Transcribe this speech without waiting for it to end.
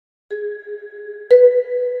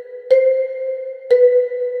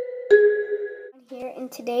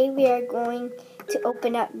and today we are going to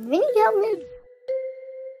open up mini helmet.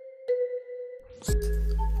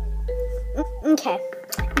 Okay,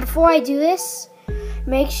 before I do this,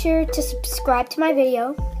 make sure to subscribe to my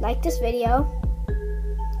video, like this video,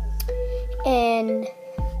 and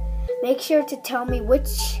make sure to tell me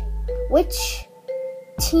which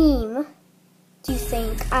team do you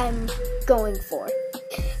think I'm going for.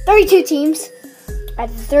 32 teams. I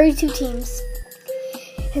have 32 teams.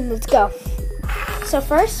 And let's go. So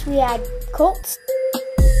first we add Colts.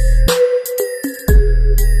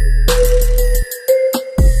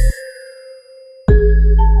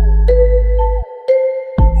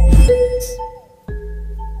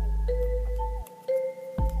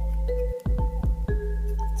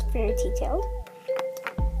 It's very detailed.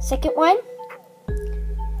 Second one,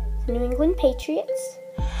 the New England Patriots.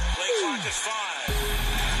 Play clock is 5.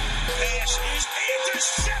 Pass is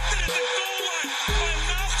intercepted at the goal line by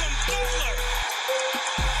Malcolm Butler.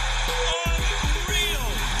 Unreal.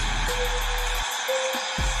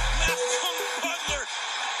 Malcolm Butler,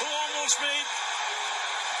 who almost made.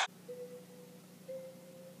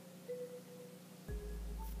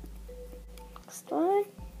 Next one,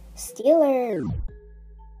 Steelers.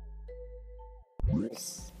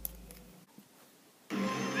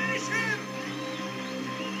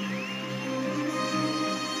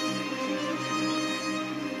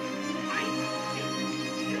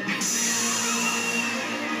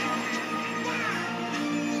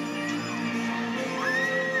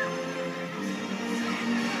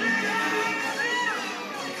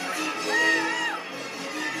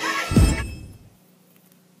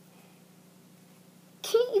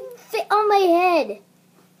 Can't even fit on my head.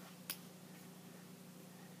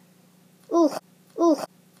 Ooh, ooh,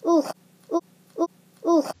 ooh, ooh, ooh,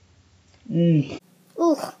 ooh.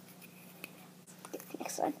 Ooh.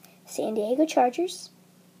 Next one, San Diego Chargers.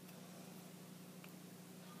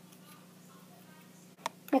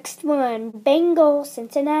 Next one, Bengals,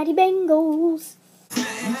 Cincinnati Bengals.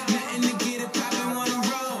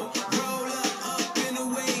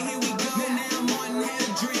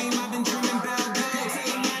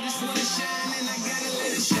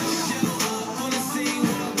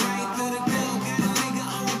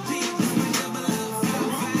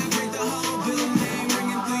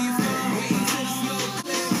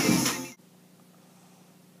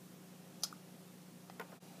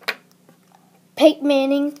 Peyton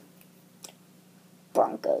Manning,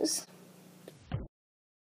 Broncos.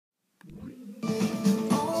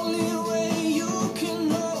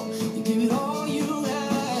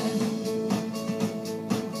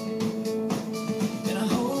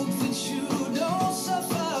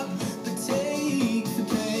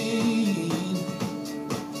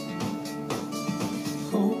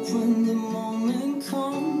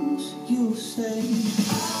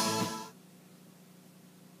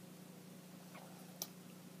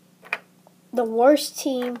 The worst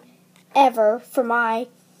team ever for my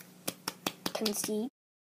conceit.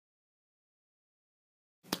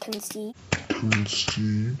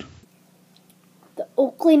 The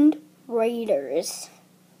Oakland Raiders.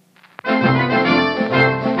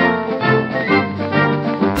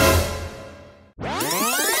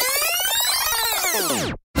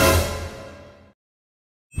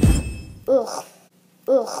 Ugh.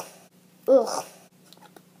 Ugh. Ugh.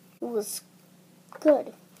 It was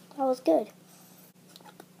good. That was good.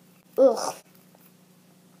 Ugh.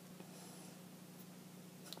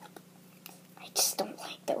 I just don't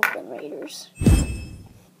like the Oakland Raiders.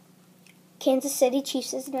 Kansas City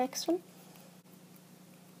Chiefs is the next one.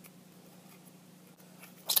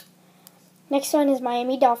 Next one is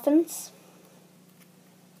Miami Dolphins.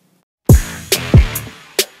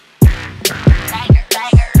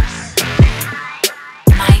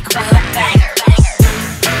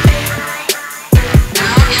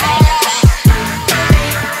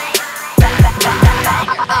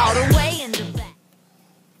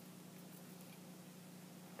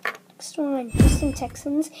 Next one, Houston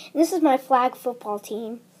Texans. And this is my flag football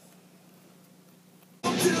team.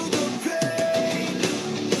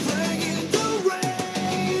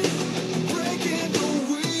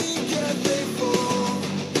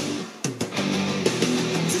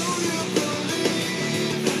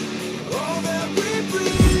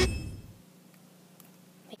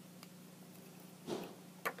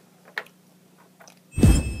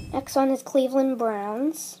 Next one is Cleveland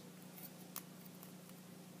Browns.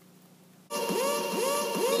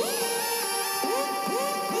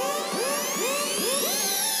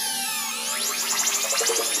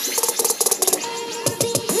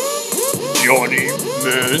 Johnny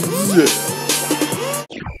Manziel.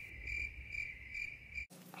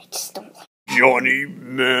 I just don't like Johnny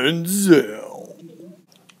Manziel.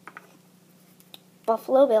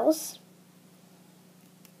 Buffalo Bills.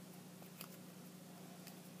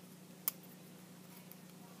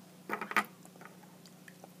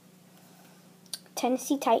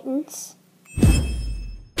 Tennessee Titans.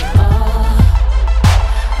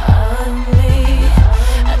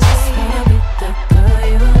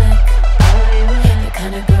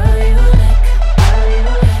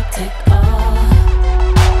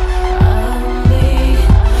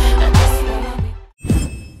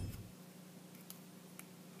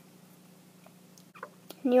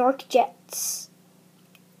 New York Jets.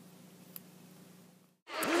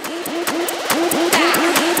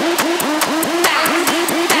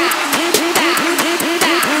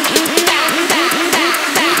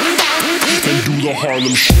 And do the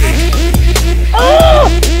Harlem Shake.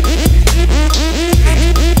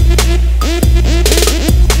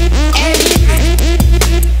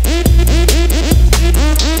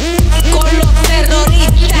 Con los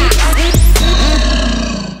terroristas.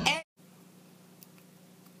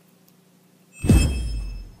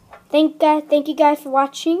 Thank you guys for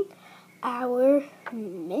watching our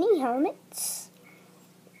mini helmets.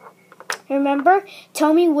 Remember,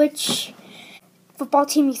 tell me which football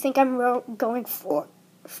team you think I'm going for.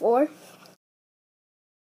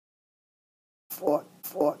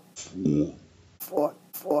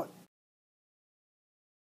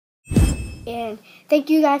 And thank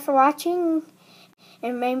you guys for watching.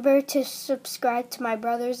 And remember to subscribe to my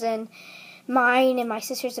brothers and mine and my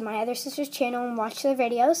sisters and my other sister's channel and watch their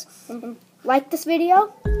videos. And like this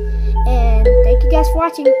video. And thank you guys for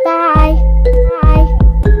watching. Bye.